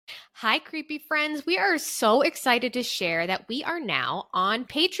Hi, creepy friends. We are so excited to share that we are now on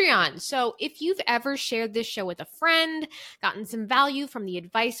Patreon. So if you've ever shared this show with a friend, gotten some value from the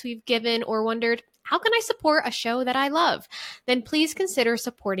advice we've given, or wondered, how can I support a show that I love? Then please consider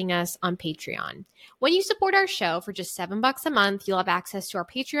supporting us on Patreon. When you support our show for just $7 a month, you'll have access to our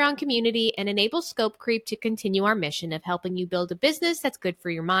Patreon community and enable Scope Creep to continue our mission of helping you build a business that's good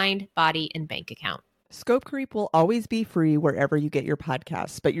for your mind, body, and bank account. Scope Creep will always be free wherever you get your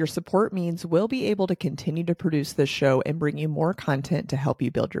podcasts, but your support means we'll be able to continue to produce this show and bring you more content to help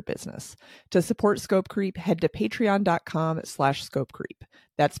you build your business. To support Scope Creep, head to patreon.com/Scope Creep.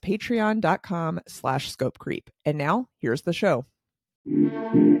 That's patreon.com/Scope Creep. And now, here's the show.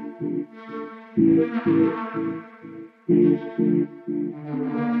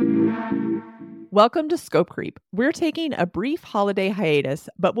 Welcome to Scope Creep. We're taking a brief holiday hiatus,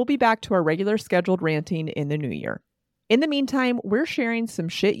 but we'll be back to our regular scheduled ranting in the new year. In the meantime, we're sharing some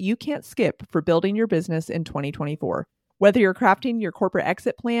shit you can't skip for building your business in 2024. Whether you're crafting your corporate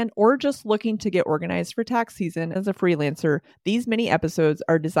exit plan or just looking to get organized for tax season as a freelancer, these mini episodes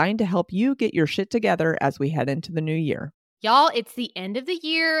are designed to help you get your shit together as we head into the new year. Y'all, it's the end of the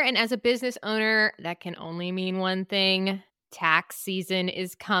year, and as a business owner, that can only mean one thing. Tax season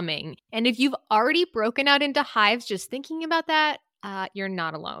is coming. And if you've already broken out into hives just thinking about that, you're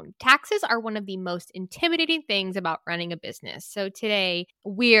not alone. Taxes are one of the most intimidating things about running a business. So today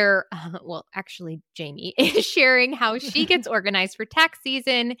we're, actually Jamie is sharing how she gets organized for tax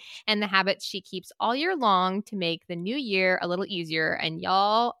season and the habits she keeps all year long to make the new year a little easier. And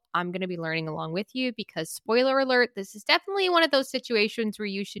y'all, I'm going to be learning along with you because spoiler alert, this is definitely one of those situations where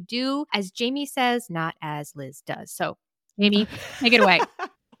you should do as Jamie says, not as Liz does. So Jamie, take it away.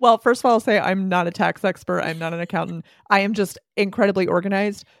 Well, first of all, I'll say I'm not a tax expert. I'm not an accountant. I am just incredibly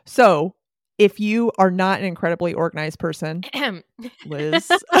organized. So if you are not an incredibly organized person, Liz,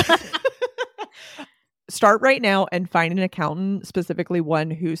 start right now and find an accountant, specifically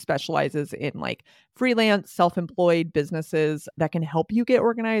one who specializes in like freelance, self-employed businesses that can help you get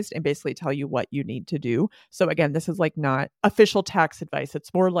organized and basically tell you what you need to do. So again, this is like not official tax advice.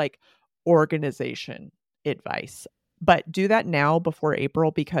 It's more like organization advice. But do that now before April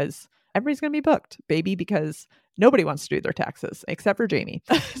because everybody's going to be booked, baby, because nobody wants to do their taxes except for Jamie.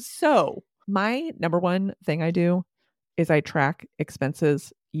 So my number one thing I do is I track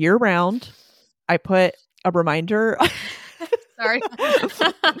expenses year round. I put a reminder. Sorry.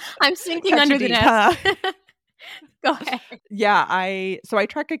 I'm sinking under the desk. Go ahead. Yeah, I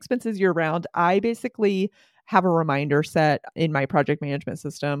track expenses year round. I basically have a reminder set in my project management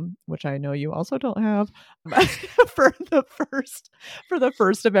system, which I know you also don't have, for the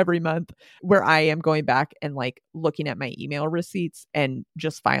first of every month, where I am going back and like looking at my email receipts and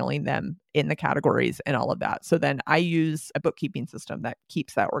just filing them in the categories and all of that. So then I use a bookkeeping system that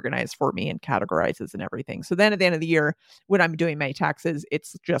keeps that organized for me and categorizes and everything. So then at the end of the year, when I'm doing my taxes,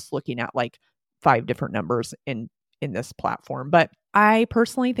 it's just looking at like 5 different numbers in this platform. But I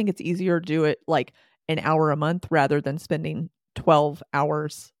personally think it's easier to do it like an hour a month rather than spending 12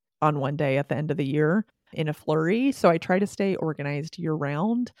 hours on one day at the end of the year in a flurry. So I try to stay organized year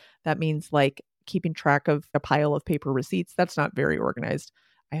round. That means like keeping track of a pile of paper receipts. That's not very organized.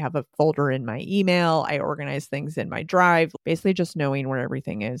 I have a folder in my email. I organize things in my drive. Basically just knowing where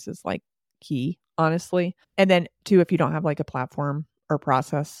everything is like key, honestly. And then too, if you don't have like a platform or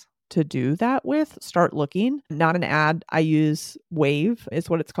process to do that with, start looking. Not an ad. I use Wave is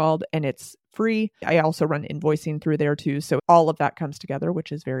what it's called, and it's free. I also run invoicing through there too. So all of that comes together,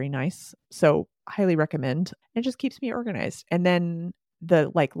 which is very nice. So highly recommend. It just keeps me organized. And then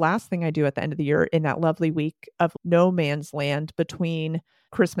the like last thing I do at the end of the year in that lovely week of no man's land between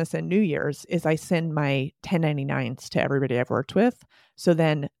Christmas and New Year's is I send my 1099s to everybody I've worked with. So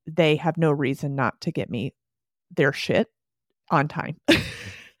then they have no reason not to get me their shit on time.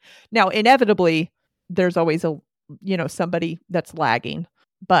 Now, inevitably, there's always somebody that's lagging,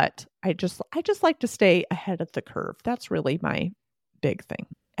 but I just like to stay ahead of the curve. That's really my big thing.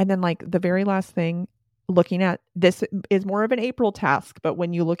 And then like the very last thing, looking at this is more of an April task, but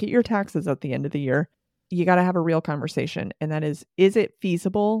when you look at your taxes at the end of the year, you got to have a real conversation. And that is it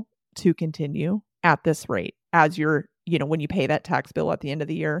feasible to continue at this rate as you're, when you pay that tax bill at the end of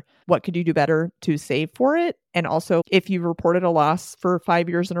the year? What could you do better to save for it? And also, if you've reported a loss for 5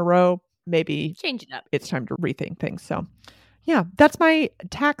 years in a row, maybe change it up. It's time to rethink things. So Yeah, that's my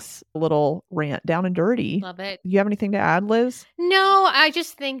tax little rant down and dirty. Love it. You have anything to add, Liz? No, I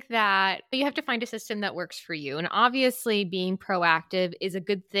just think that you have to find a system that works for you. And obviously, being proactive is a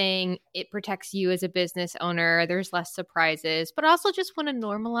good thing. It protects you as a business owner. There's less surprises, but I also just want to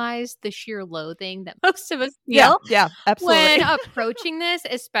normalize the sheer loathing that most of us feel. Yeah, absolutely. When approaching this,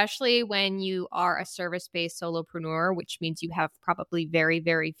 especially when you are a service-based solopreneur, which means you have probably very,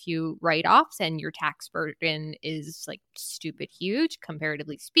 very few write-offs and your tax burden is like stupid huge,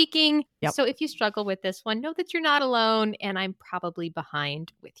 comparatively speaking. Yep. So if you struggle with this one, know that you're not alone, and I'm probably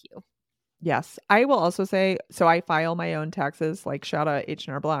behind with you. Yes. I will also say, so I file my own taxes, like shout out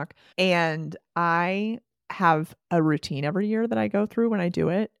H&R Block, and I have a routine every year that I go through when I do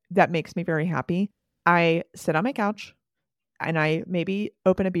it that makes me very happy. I sit on my couch and I maybe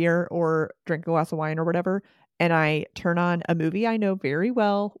open a beer or drink a glass of wine or whatever, and I turn on a movie I know very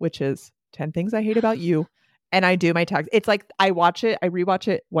well, which is 10 Things I Hate About You. And I do my tax. It's like I rewatch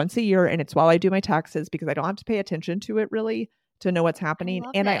it once a year, and it's while I do my taxes because I don't have to pay attention to it really to know what's happening.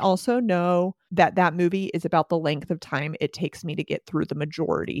 I also know that that movie is about the length of time it takes me to get through the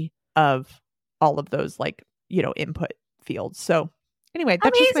majority of all of those input fields. So anyway,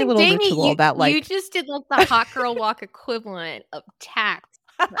 that's just my little Jamie, ritual you just did like the hot girl walk equivalent of tax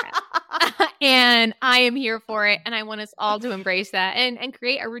prep. And I am here for it. And I want us all to embrace that and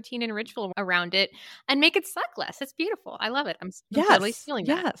create a routine and ritual around it and make it suck less. It's beautiful. I love it. I'm totally stealing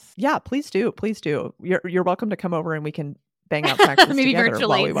that. Yes. Yeah, please do. Please do. You're welcome to come over and we can bang out taxes maybe together virtually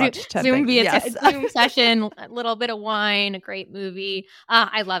while we watch 10 Zoom things. via Zoom session, a little bit of wine, a great movie.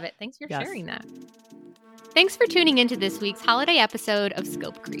 I love it. Thanks for sharing that. Thanks for tuning into this week's holiday episode of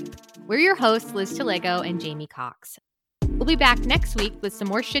Scope Creep. We're your hosts, Liz Talego and Jamie Cox. We'll be back next week with some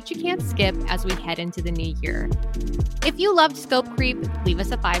more shit you can't skip as we head into the new year. If you loved Scope Creep, leave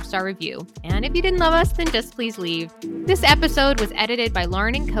us a 5-star review. And if you didn't love us, then just please leave. This episode was edited by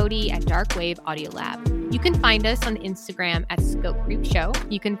Lauren and Cody at Dark Wave Audio Lab. You can find us on Instagram at Scope Creep Show.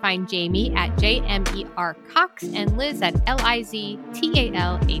 You can find Jamie at JMER Cox and Liz at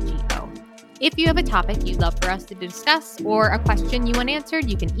LIZTALAGO. If you have a topic you'd love for us to discuss or a question you want answered,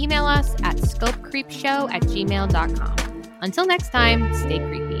 you can email us at scopecreepshow@gmail.com. Until next time, stay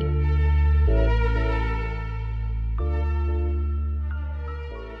creepy.